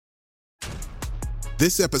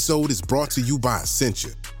This episode is brought to you by Essentia.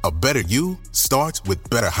 A better you starts with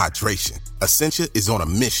better hydration. Essentia is on a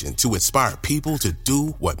mission to inspire people to do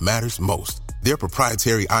what matters most. Their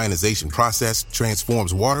proprietary ionization process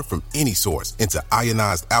transforms water from any source into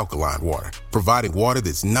ionized alkaline water, providing water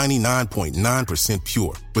that's 99.9%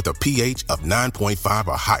 pure with a pH of 9.5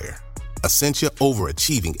 or higher. Essentia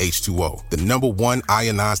Overachieving H2O, the #1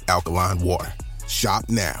 ionized alkaline water. Shop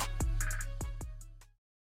now.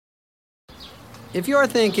 If you're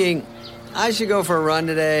thinking, I should go for a run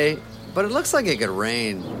today, but it looks like it could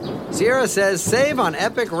rain, Sierra says save on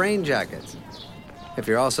Epic rain jackets. If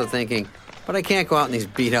you're also thinking, but I can't go out in these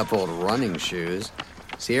beat-up old running shoes,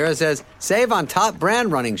 Sierra says save on top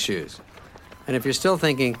brand running shoes. And if you're still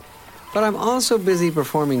thinking, but I'm also busy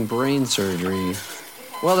performing brain surgery,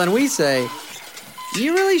 well then we say,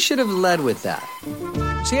 you really should have led with that.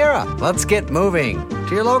 Sierra, let's get moving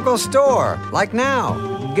to your local store, like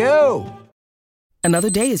now. Go!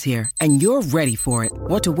 Another day is here, and you're ready for it.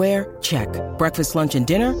 What to wear? Check. Breakfast, lunch, and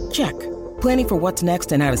dinner? Check. Planning for what's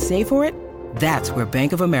next and how to save for it? That's where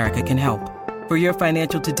Bank of America can help. For your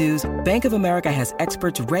financial to-dos, Bank of America has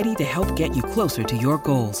experts ready to help get you closer to your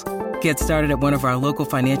goals. Get started at one of our local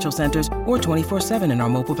financial centers or 24/7 in our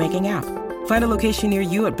mobile banking app. Find a location near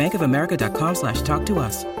you at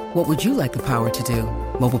bankofamerica.com/talktous. What would you like the power to do?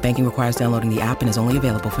 Mobile banking requires downloading the app and is only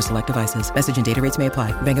available for select devices. Message and data rates may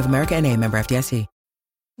apply. Bank of America NA, member FDIC.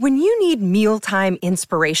 When you need mealtime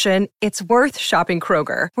inspiration, it's worth shopping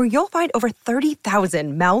Kroger, where you'll find over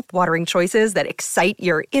 30,000 mouth-watering choices that excite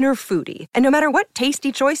your inner foodie. And no matter what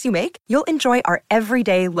tasty choice you make, you'll enjoy our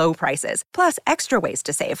everyday low prices, plus extra ways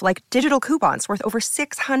to save, like digital coupons worth over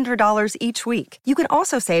 $600 each week. You can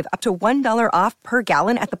also save up to $1 off per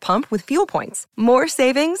gallon at the pump with fuel points. More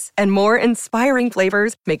savings and more inspiring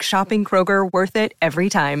flavors make shopping Kroger worth it every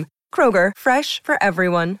time. Kroger, fresh for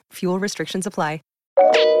everyone. Fuel restrictions apply.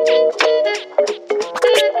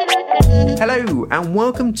 Hello and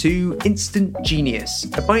welcome to Instant Genius,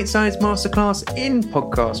 a bite-sized masterclass in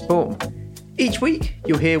podcast form. Each week,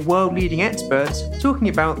 you'll hear world-leading experts talking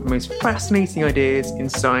about the most fascinating ideas in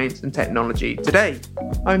science and technology today.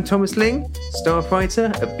 I'm Thomas Ling, staff writer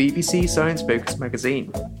at BBC Science Focus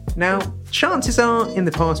magazine. Now, chances are in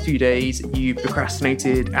the past few days you've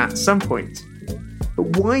procrastinated at some point.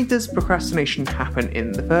 But why does procrastination happen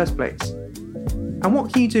in the first place? And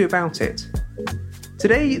what can you do about it?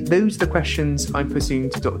 Today, those are the questions I'm putting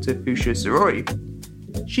to Dr. Fusha Siroi.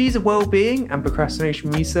 She's a well-being and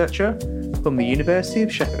procrastination researcher from the University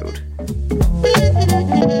of Sheffield.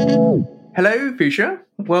 Hello, Fusha.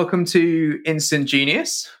 Welcome to Instant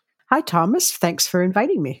Genius. Hi, Thomas. Thanks for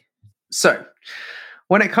inviting me. So,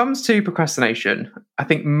 when it comes to procrastination, I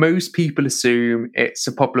think most people assume it's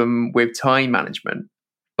a problem with time management.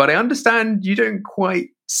 But I understand you don't quite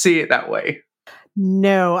see it that way.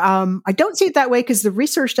 No, I don't see it that way because the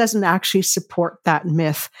research doesn't actually support that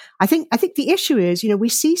myth. I think the issue is, we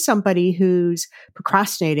see somebody who's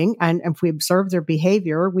procrastinating, and if we observe their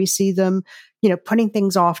behavior, we see them, putting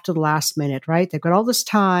things off to the last minute, right? They've got all this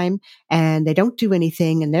time and they don't do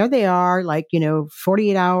anything, and there they are,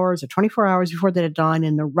 48 hours or 24 hours before they're done,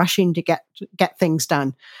 and they're rushing to get things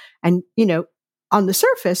done. And on the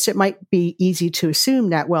surface, it might be easy to assume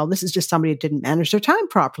that, well, this is just somebody who didn't manage their time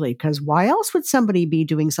properly, because why else would somebody be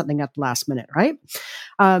doing something at the last minute, right?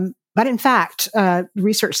 But in fact,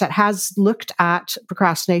 research that has looked at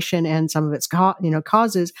procrastination and some of its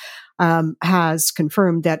causes has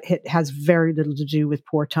confirmed that it has very little to do with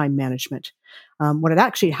poor time management. What it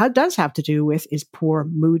actually does have to do with is poor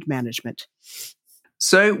mood management.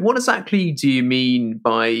 So what exactly do you mean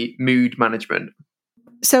by mood management?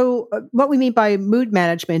 So what we mean by mood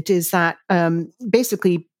management is that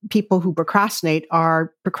basically people who procrastinate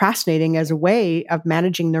are procrastinating as a way of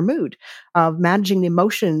managing their mood, of managing the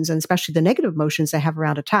emotions, and especially the negative emotions they have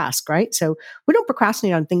around a task, right? So we don't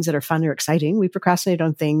procrastinate on things that are fun or exciting. We procrastinate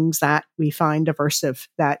on things that we find aversive,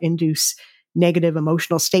 that induce negative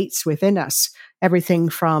emotional states within us. Everything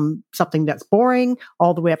from something that's boring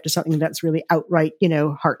all the way up to something that's really outright,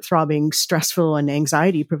 heart-throbbing, stressful, and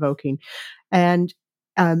anxiety-provoking. And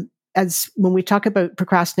as when we talk about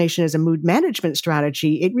procrastination as a mood management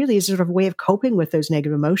strategy, it really is sort of a way of coping with those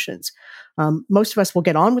negative emotions. Most of us will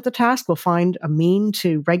get on with the task. We'll find a mean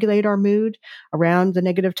to regulate our mood around the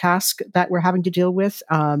negative task that we're having to deal with.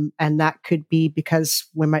 And that could be because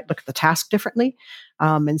we might look at the task differently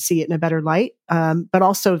and see it in a better light. But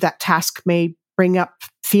also that task may bring up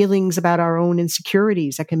feelings about our own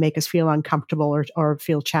insecurities that can make us feel uncomfortable or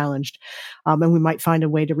feel challenged. And we might find a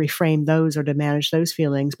way to reframe those or to manage those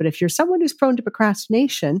feelings. But if you're someone who's prone to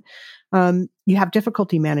procrastination, you have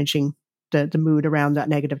difficulty managing the mood around that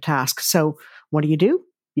negative task. So what do?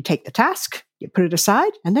 You take the task, you put it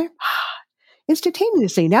aside, and there,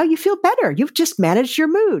 instantaneously, now you feel better. You've just managed your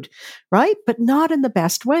mood, right? But not in the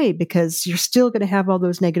best way, because you're still going to have all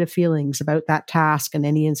those negative feelings about that task and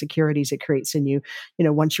any insecurities it creates in you.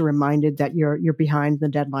 Once you're reminded that you're behind, the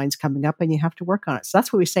deadline's coming up and you have to work on it. So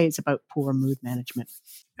that's what we say it's about poor mood management.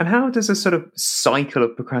 And how does a sort of cycle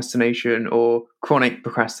of procrastination or chronic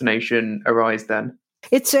procrastination arise then?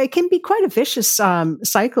 It can be quite a vicious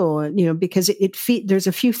cycle, because there's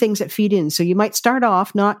a few things that feed in. So you might start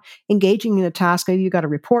off not engaging in a task. Maybe you got a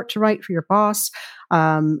report to write for your boss,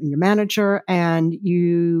 your manager, and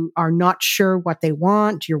you are not sure what they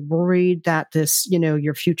want. You're worried that this,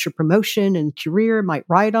 your future promotion and career might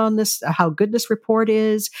ride on this, how good this report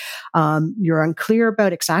is. You're unclear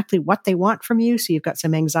about exactly what they want from you. So you've got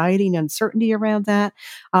some anxiety and uncertainty around that.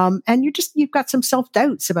 And you've got some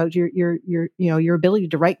self-doubts about your ability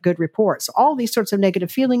to write good reports. All these sorts of negative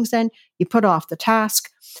feelings, then you put off the task.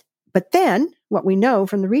 But then what we know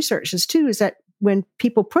from the research is too, is that when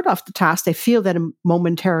people put off the task, they feel that a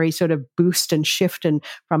momentary sort of boost and shift and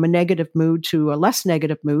from a negative mood to a less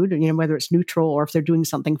negative mood, whether it's neutral or if they're doing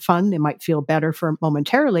something fun, they might feel better for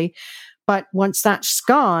momentarily. But once that's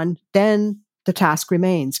gone, then the task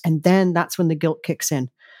remains. And then that's when the guilt kicks in,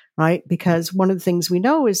 right? Because one of the things we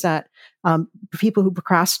know is that people who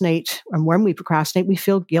procrastinate, and when we procrastinate, we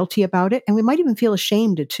feel guilty about it. And we might even feel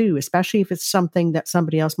ashamed too, especially if it's something that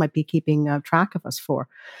somebody else might be keeping track of us for.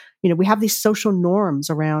 We have these social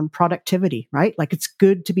norms around productivity, right? Like it's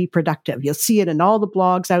good to be productive. You'll see it in all the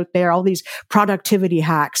blogs out there, all these productivity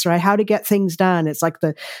hacks, right? How to get things done. It's like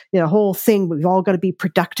the whole thing. We've all got to be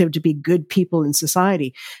productive to be good people in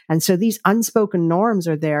society. And so these unspoken norms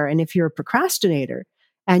are there. And if you're a procrastinator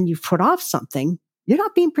and you've put off something, you're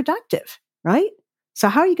not being productive, right? So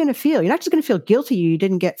how are you going to feel? You're not just going to feel guilty you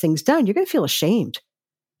didn't get things done. You're going to feel ashamed.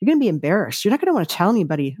 You're going to be embarrassed. You're not going to want to tell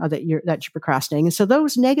anybody that you're procrastinating. And so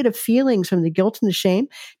those negative feelings from the guilt and the shame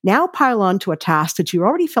now pile on to a task that you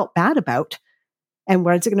already felt bad about. And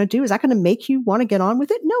what is it going to do? Is that going to make you want to get on with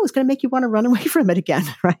it? No, it's going to make you want to run away from it again,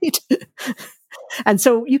 right? And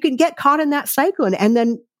so you can get caught in that cycle. And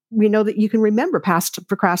then we know that you can remember past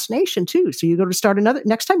procrastination too. So you go to start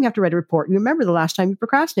next time you have to write a report, you remember the last time you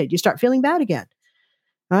procrastinated, you start feeling bad again.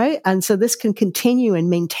 Right. And so this can continue and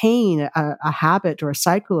maintain a habit or a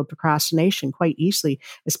cycle of procrastination quite easily,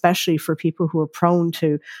 especially for people who are prone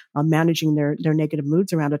to managing their negative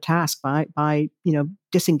moods around a task by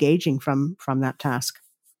disengaging from that task.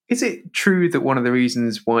 Is it true that one of the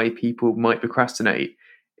reasons why people might procrastinate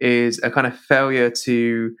is a kind of failure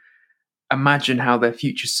to imagine how their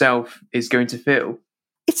future self is going to feel?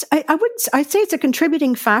 I'd say it's a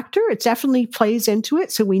contributing factor. It definitely plays into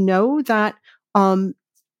it. So we know that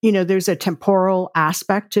there's a temporal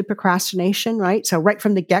aspect to procrastination, right? So right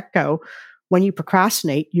from the get-go, when you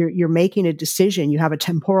procrastinate, you're making a decision. You have a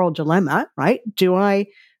temporal dilemma, right? Do I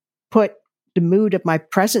put the mood of my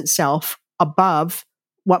present self above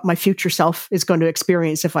what my future self is going to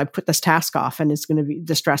experience if I put this task off, and it's going to be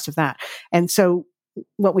the stress of that? And so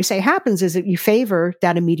what we say happens is that you favor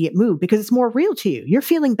that immediate mood because it's more real to you. You're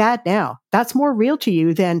feeling bad now. That's more real to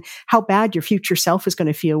you than how bad your future self is going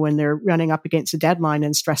to feel when they're running up against a deadline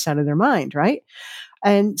and stressed out of their mind, right?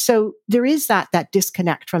 And so there is that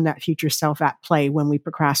disconnect from that future self at play when we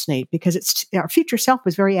procrastinate, because our future self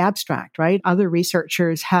is very abstract, right? Other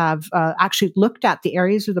researchers have actually looked at the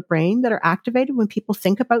areas of the brain that are activated when people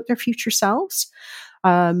think about their future selves.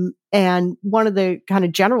 And one of the kind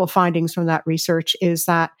of general findings from that research is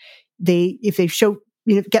that if they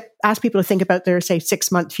ask people to think about their, say,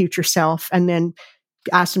 6-month future self, and then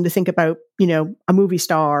ask them to think about, a movie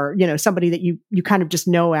star, somebody that you kind of just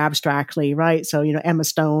know abstractly, right? So, Emma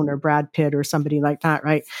Stone or Brad Pitt or somebody like that,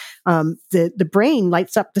 right? The brain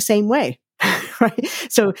lights up the same way. Right.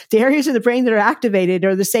 So the areas of the brain that are activated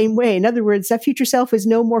are the same way. In other words, that future self is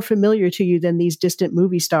no more familiar to you than these distant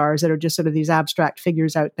movie stars that are just sort of these abstract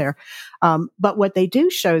figures out there. But what they do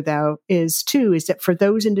show, though, is that for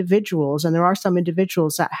those individuals, and there are some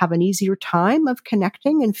individuals that have an easier time of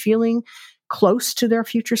connecting and feeling close to their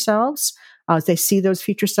future selves, they see those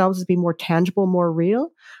future selves as being more tangible, more real.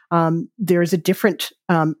 There is a different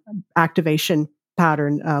activation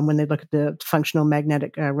pattern when they look at the functional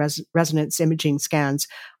magnetic resonance imaging scans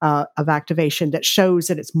of activation that shows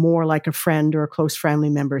that it's more like a friend or a close family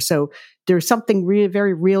member. So there's something really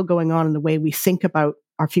very real going on in the way we think about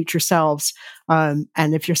our future selves. And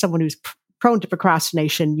if you're someone who's prone to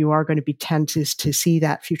procrastination, you are going to be tend to see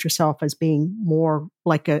that future self as being more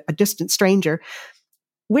like a distant stranger,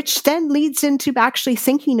 which then leads into actually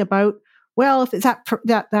thinking about, well, if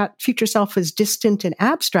that future self is distant and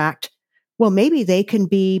abstract, well, maybe they can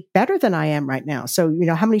be better than I am right now. So,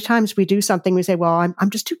 how many times we do something, we say, well, I'm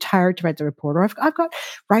just too tired to write the report, or I've got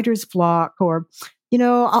writer's block, or,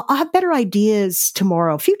 I'll have better ideas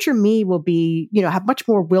tomorrow. Future me will be, have much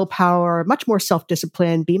more willpower, much more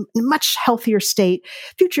self-discipline, be in a much healthier state.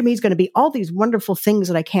 Future me is going to be all these wonderful things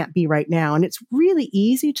that I can't be right now. And it's really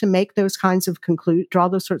easy to make those kinds of draw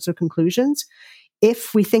those sorts of conclusions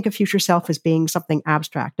if we think of future self as being something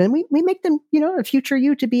abstract. And we make them, a future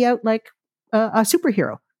you to be out like a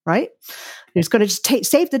superhero, right? It's going to just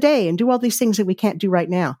save the day and do all these things that we can't do right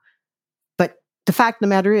now. But the fact of the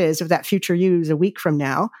matter is, if that future you is a week from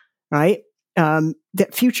now, right?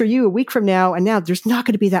 That future you a week from now and now, there's not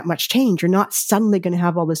going to be that much change. You're not suddenly going to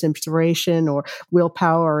have all this inspiration or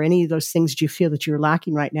willpower or any of those things that you feel that you're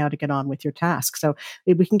lacking right now to get on with your task. So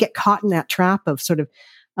we can get caught in that trap of sort of,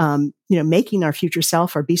 making our future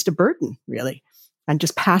self our beast of burden, really, and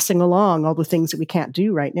just passing along all the things that we can't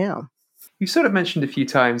do right now. You sort of mentioned a few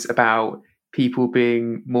times about people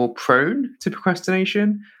being more prone to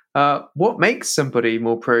procrastination. What makes somebody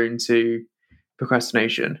more prone to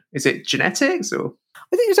procrastination? Is it genetics, or?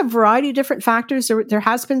 I think there's a variety of different factors. There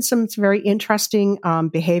has been some very interesting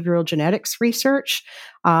behavioral genetics research,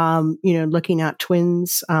 looking at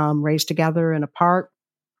twins raised together and apart,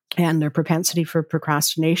 and their propensity for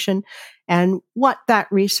procrastination. And what that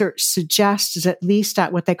research suggests is, at least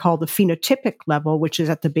at what they call the phenotypic level, which is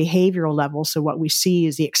at the behavioral level, so what we see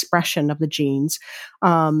is the expression of the genes,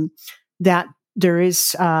 that there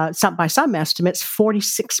is, by some estimates,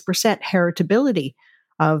 46% heritability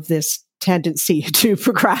of this tendency to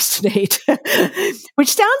procrastinate,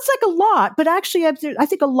 which sounds like a lot, but actually I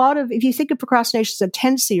think a lot of, if you think of procrastination as a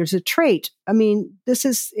tendency or as a trait, I mean,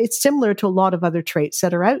 it's similar to a lot of other traits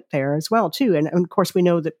that are out there as well too. And of course we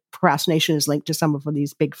know that procrastination is linked to some of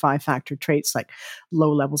these big 5-factor traits like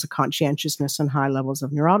low levels of conscientiousness and high levels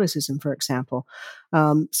of neuroticism, for example.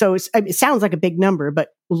 So it sounds like a big number, but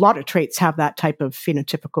a lot of traits have that type of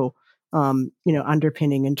phenotypical,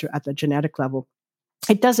 underpinning at the genetic level.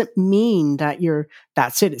 It doesn't mean that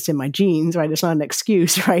that's it. It's in my genes, right? It's not an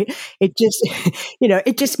excuse, right? It just,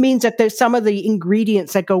 it just means that there's some of the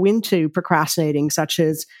ingredients that go into procrastinating, such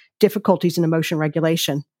as difficulties in emotion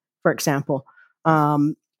regulation, for example.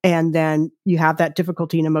 And then you have that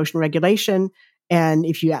difficulty in emotion regulation. And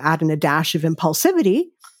if you add in a dash of impulsivity,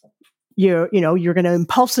 you're going to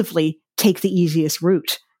impulsively take the easiest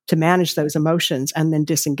route to manage those emotions and then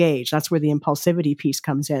disengage. That's where the impulsivity piece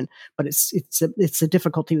comes in. But it's a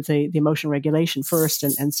difficulty with the emotion regulation first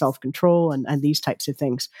and self-control and these types of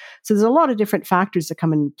things. So there's a lot of different factors that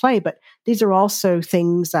come into play, but these are also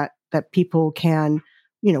things that people can,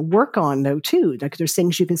 work on though too. Like there's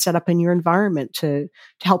things you can set up in your environment to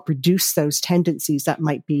help reduce those tendencies that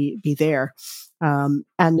might be there. And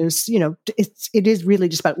there's, it is really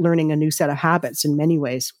just about learning a new set of habits in many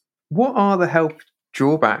ways. What are the health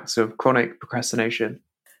drawbacks of chronic procrastination?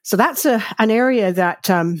 So that's an area that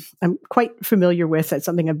I'm quite familiar with. It's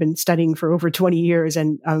something I've been studying for over 20 years.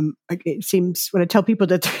 And it seems when I tell people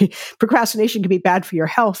that procrastination can be bad for your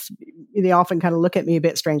health, they often kind of look at me a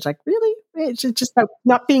bit strange, like, really? It's just about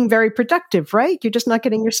not being very productive, right? You're just not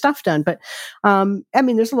getting your stuff done. But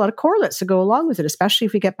there's a lot of correlates that go along with it, especially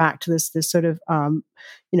if we get back to this sort of,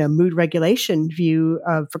 mood regulation view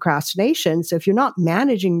of procrastination. So if you're not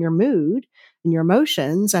managing your mood and your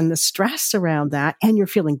emotions and the stress around that, and you're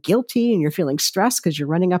feeling guilty and you're feeling stressed because you're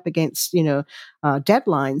running up against,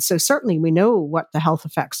 deadlines. So certainly we know what the health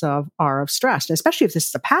effects are of stress, and especially if this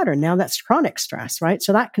is a pattern. Now that's chronic stress, right?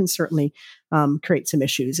 So that can certainly create some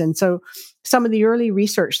issues. And so some of the early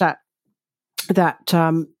research that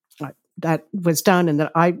was done and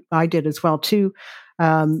that I did as well too,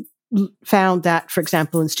 found that, for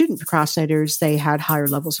example, in student procrastinators, they had higher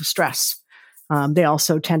levels of stress. They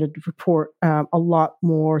also tended to report a lot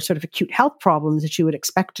more sort of acute health problems that you would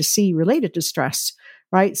expect to see related to stress,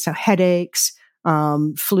 right? So headaches,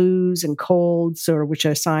 flus and colds, which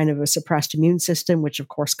are a sign of a suppressed immune system, which of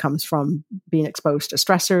course comes from being exposed to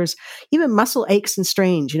stressors, even muscle aches and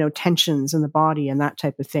strains, tensions in the body and that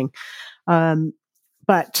type of thing.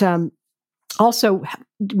 Also,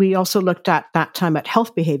 we also looked at that time at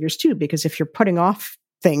health behaviors too, because if you're putting off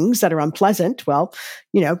things that are unpleasant, well,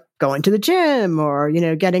 going to the gym or,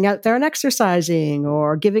 getting out there and exercising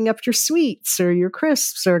or giving up your sweets or your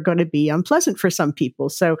crisps are going to be unpleasant for some people.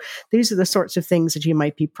 So these are the sorts of things that you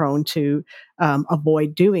might be prone to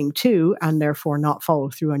avoid doing too, and therefore not follow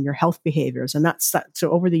through on your health behaviors. And that's that.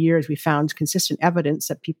 So over the years, we found consistent evidence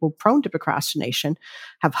that people prone to procrastination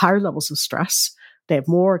have higher levels of stress. They have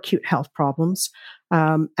more acute health problems,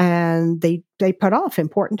 and they put off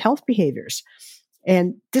important health behaviors.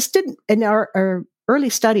 And this didn't, and our early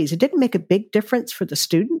studies, it didn't make a big difference for the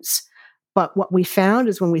students. But what we found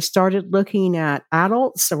is when we started looking at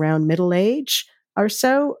adults around middle age or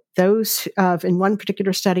so, those in one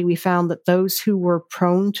particular study, we found that those who were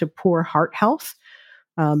prone to poor heart health,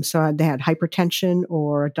 so they had hypertension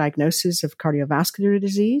or a diagnosis of cardiovascular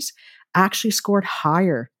disease, actually scored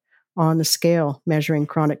higher on the scale measuring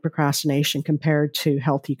chronic procrastination compared to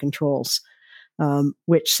healthy controls,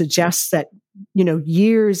 which suggests that,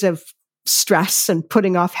 years of stress and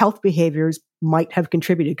putting off health behaviors might have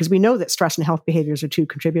contributed, because we know that stress and health behaviors are two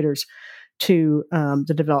contributors to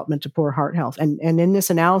the development of poor heart health. And in this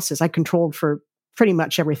analysis, I controlled for pretty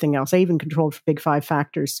much everything else. I even controlled for big 5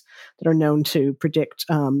 factors that are known to predict,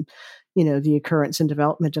 the occurrence and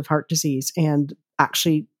development of heart disease. And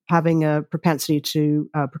actually having a propensity to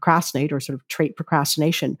procrastinate, or sort of trait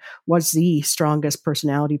procrastination, was the strongest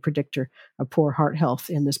personality predictor of poor heart health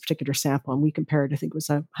in this particular sample. And we compared, I think it was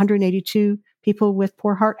 182 people with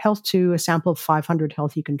poor heart health to a sample of 500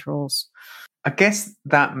 healthy controls. I guess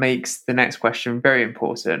that makes the next question very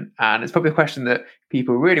important. And it's probably a question that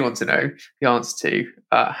people really want to know the answer to.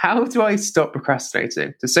 How do I stop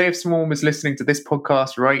procrastinating? So say if someone was listening to this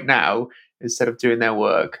podcast right now, instead of doing their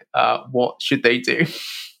work, what should they do?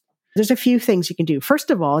 There's a few things you can do.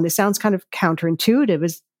 First of all, and it sounds kind of counterintuitive,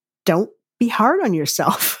 is don't be hard on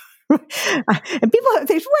yourself. And people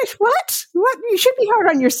think, wait, what? You should be hard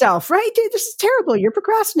on yourself, right? This is terrible. You're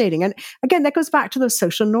procrastinating. And again, that goes back to those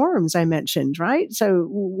social norms I mentioned, right? So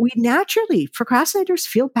procrastinators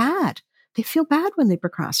feel bad. They feel bad when they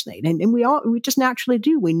procrastinate, and we just naturally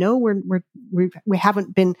do. We know we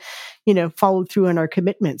haven't been, followed through on our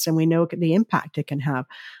commitments, and we know the impact it can have.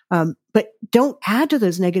 But don't add to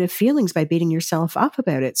those negative feelings by beating yourself up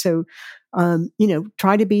about it. So,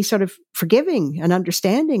 try to be sort of forgiving and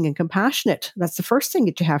understanding and compassionate. That's the first thing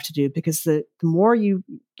that you have to do, because the more you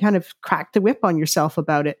kind of crack the whip on yourself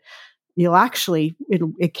about it,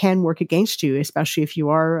 it can work against you, especially if you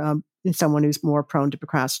are someone who's more prone to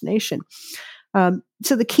procrastination.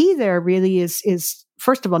 So the key there really is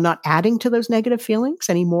first of all, not adding to those negative feelings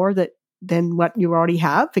any more than what you already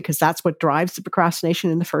have, because that's what drives the procrastination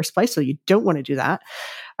in the first place. So you don't want to do that.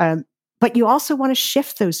 But you also want to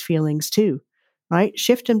shift those feelings too, right?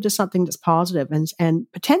 Shift them to something that's positive and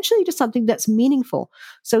potentially to something that's meaningful.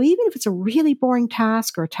 So even if it's a really boring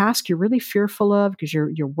task, or a task you're really fearful of because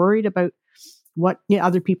you're worried about what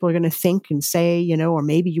other people are going to think and say, or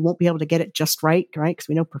maybe you won't be able to get it just right? Because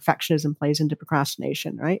we know perfectionism plays into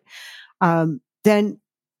procrastination, right? Then,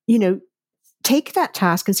 take that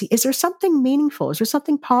task and see, is there something meaningful? Is there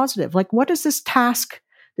something positive? Like, what does this task,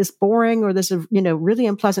 this boring or this, really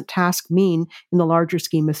unpleasant task mean in the larger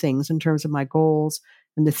scheme of things in terms of my goals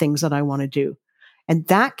and the things that I want to do? And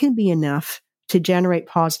that can be enough to generate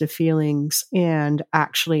positive feelings and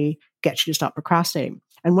actually get you to stop procrastinating.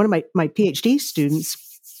 And one of my PhD students,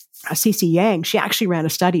 CC Yang, she actually ran a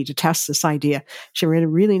study to test this idea. She ran a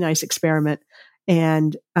really nice experiment.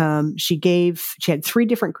 And she had 3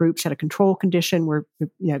 different groups, had a control condition where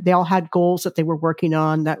they all had goals that they were working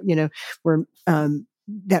on that were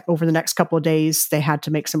that over the next couple of days they had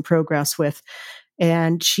to make some progress with.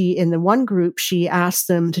 And in the one group, she asked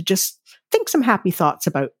them to just think some happy thoughts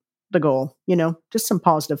about the goal, just some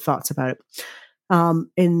positive thoughts about it.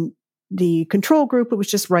 In the control group, it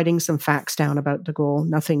was just writing some facts down about the goal,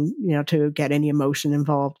 nothing, to get any emotion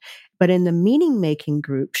involved. But in the meaning-making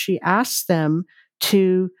group, she asked them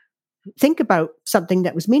to think about something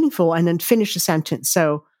that was meaningful and then finish a sentence.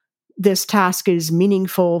 So this task is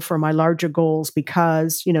meaningful for my larger goals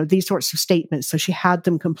because, these sorts of statements. So she had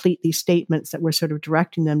them complete these statements that were sort of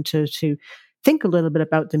directing them to think a little bit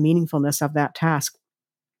about the meaningfulness of that task.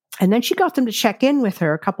 And then she got them to check in with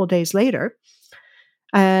her a couple of days later.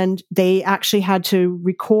 And they actually had to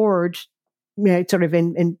record, sort of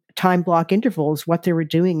in time block intervals, what they were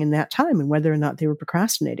doing in that time and whether or not they were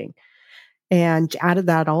procrastinating. And added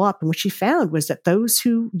that all up. And what she found was that those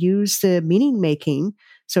who use the meaning-making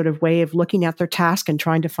sort of way of looking at their task and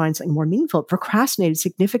trying to find something more meaningful procrastinated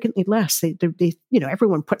significantly less. They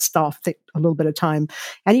everyone puts off a little bit of time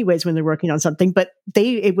anyways when they're working on something, but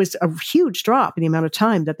it was a huge drop in the amount of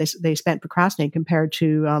time that they spent procrastinating compared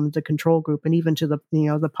to the control group and even to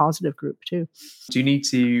the positive group too. Do you need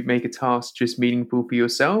to make a task just meaningful for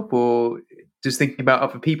yourself, or does thinking about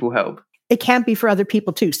other people help? It can be for other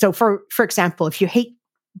people too. So for example, if you hate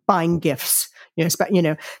buying gifts, if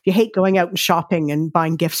you hate going out and shopping and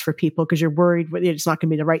buying gifts for people because you're worried it's not going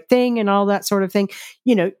to be the right thing and all that sort of thing,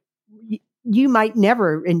 you might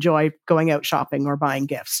never enjoy going out shopping or buying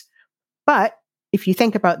gifts. But if you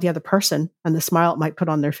think about the other person and the smile it might put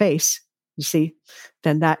on their face, you see,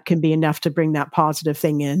 then that can be enough to bring that positive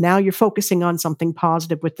thing in. Now you're focusing on something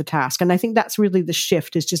positive with the task. And I think that's really the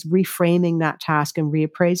shift, is just reframing that task and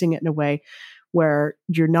reappraising it in a way where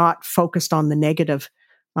you're not focused on the negative,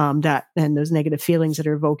 that and those negative feelings that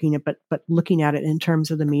are evoking it, but looking at it in terms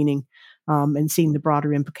of the meaning, and seeing the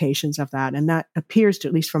broader implications of that. And that appears to,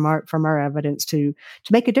 at least from our evidence, to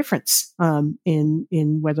make a difference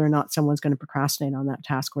in whether or not someone's going to procrastinate on that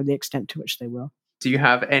task, or the extent to which they will. Do you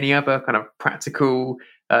have any other kind of practical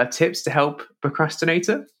tips to help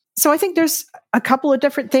procrastinator? So I think there's a couple of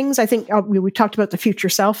different things. I think we talked about the future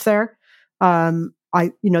self there.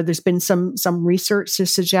 There's been some research to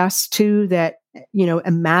suggest too that,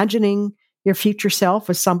 imagining your future self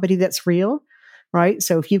as somebody that's real, right?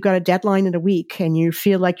 So if you've got a deadline in a week and you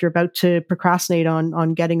feel like you're about to procrastinate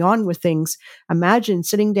on getting on with things, imagine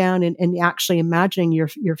sitting down and actually imagining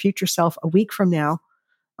your future self a week from now,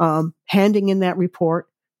 handing in that report,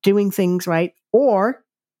 doing things right, or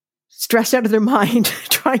stressed out of their mind,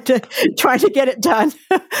 trying to get it done,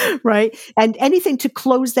 right? And anything to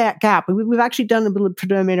close that gap. We've actually done a little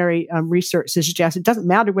preliminary research to suggest it doesn't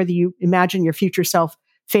matter whether you imagine your future self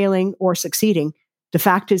failing or succeeding. The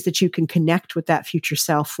fact is that you can connect with that future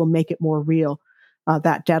self will make it more real,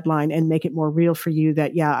 that deadline, and make it more real for you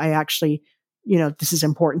that, yeah, I actually, this is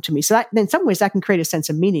important to me. So that, in some ways, that can create a sense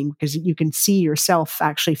of meaning, because you can see yourself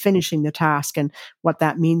actually finishing the task and what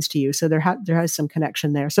that means to you. So there has some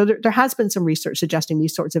connection there. So there has been some research suggesting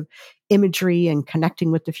these sorts of imagery and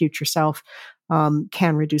connecting with the future self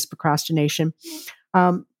can reduce procrastination.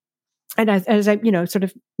 And as I, sort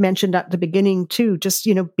of mentioned at the beginning too, just,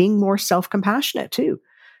 being more self-compassionate too,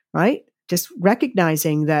 right? Just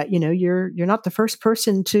recognizing that, you're not the first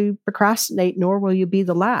person to procrastinate, nor will you be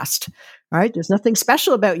the last, right? There's nothing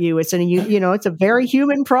special about you. It's it's a very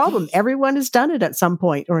human problem. Everyone has done it at some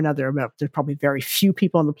point or another. There's probably very few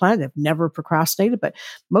people on the planet that have never procrastinated, but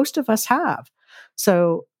most of us have.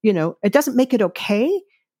 So, it doesn't make it okay.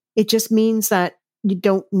 It just means that you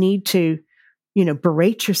don't need to,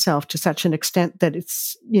 berate yourself to such an extent that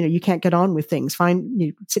it's, you can't get on with things.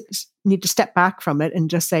 You need to step back from it and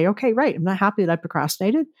just say, okay, right, I'm not happy that I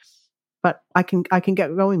procrastinated, but I can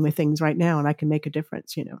get going with things right now, and I can make a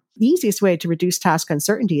difference. The easiest way to reduce task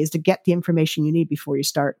uncertainty is to get the information you need before you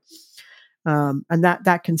start. And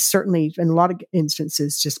that can certainly, in a lot of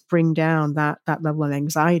instances, just bring down that level of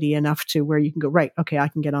anxiety enough to where you can go, right, okay, I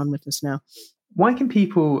can get on with this now. Why can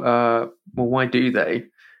people, why do they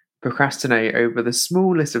procrastinate over the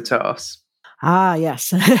smallest of tasks? Ah,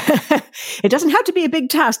 yes. It doesn't have to be a big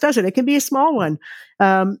task, does it? It can be a small one.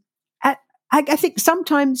 I think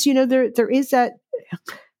sometimes, there is that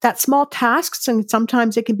small tasks, and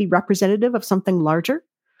sometimes it can be representative of something larger.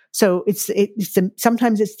 So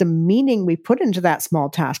sometimes it's the meaning we put into that small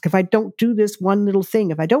task. If I don't do this one little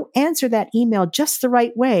thing, if I don't answer that email just the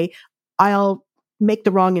right way, I'll make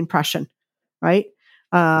the wrong impression, right?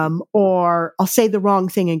 Or I'll say the wrong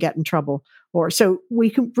thing and get in trouble. So we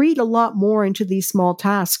can read a lot more into these small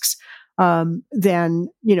tasks than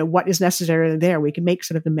what is necessarily there. We can make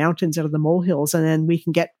sort of the mountains out of the molehills, and then we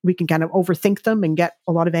can kind of overthink them and get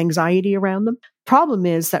a lot of anxiety around them. Problem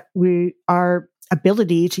is that our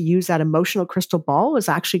ability to use that emotional crystal ball is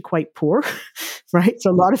actually quite poor, right?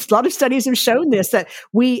 So a lot of studies have shown this, that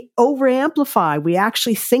we overamplify. We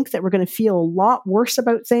actually think that we're going to feel a lot worse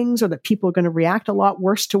about things, or that people are going to react a lot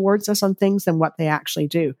worse towards us on things than what they actually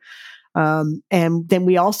do. And then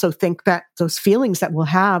we also think that those feelings that we'll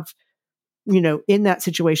have, in that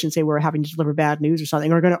situation, say we're having to deliver bad news or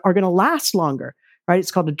something, are going to last longer. Right?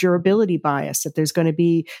 It's called a durability bias, that there's going to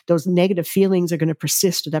be those negative feelings are going to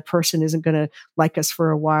persist, or that person isn't going to like us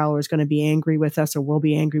for a while, or is going to be angry with us, or we'll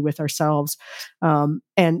be angry with ourselves.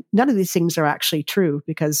 And none of these things are actually true,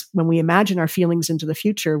 because when we imagine our feelings into the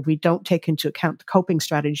future, we don't take into account the coping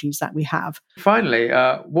strategies that we have. Finally,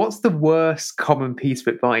 what's the worst common piece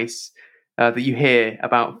of advice that you hear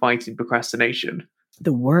about fighting procrastination?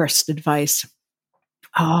 The worst advice.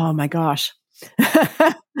 Oh my gosh.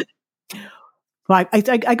 Well,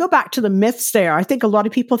 I go back to the myths there. I think a lot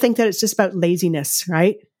of people think that it's just about laziness,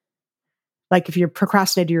 right? Like if you're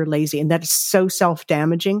procrastinating, you're lazy, and that is so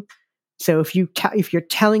self-damaging. So if you're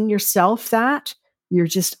telling yourself that,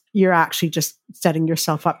 you're actually just setting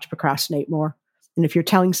yourself up to procrastinate more. And if you're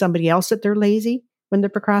telling somebody else that they're lazy when they're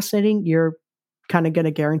procrastinating, you're kind of going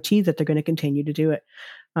to guarantee that they're going to continue to do it.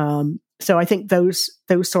 So I think those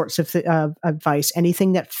sorts of advice,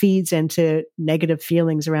 anything that feeds into negative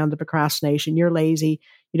feelings around the procrastination, you're lazy,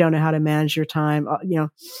 you don't know how to manage your time.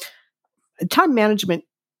 Time management,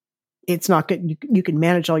 it's not good. You can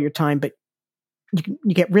manage all your time, but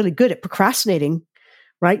you get really good at procrastinating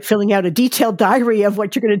right? Filling out a detailed diary of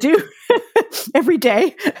what you're going to do every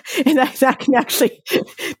day. And that can actually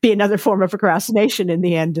be another form of procrastination in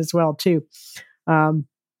the end as well, too. So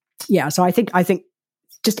I think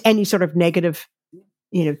just any sort of negative,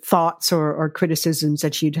 thoughts or criticisms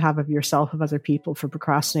that you'd have of yourself, of other people for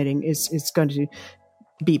procrastinating is going to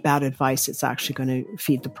be bad advice. It's actually going to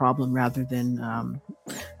feed the problem rather than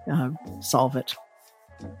solve it.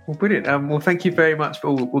 Well, brilliant. Well, thank you very much for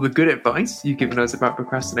all the good advice you've given us about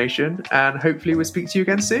procrastination, and hopefully we'll speak to you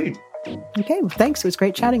again soon. Okay, well, thanks. It was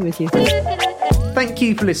great chatting with you. Thank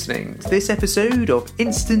you for listening to this episode of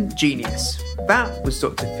Instant Genius. That was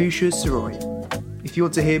Dr. Fusha Soroy. If you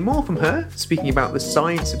want to hear more from her, speaking about the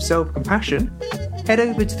science of self-compassion, head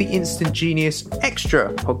over to the Instant Genius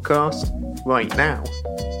Extra podcast right now.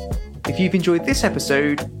 If you've enjoyed this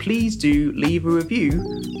episode, please do leave a review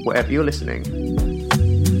wherever you're listening.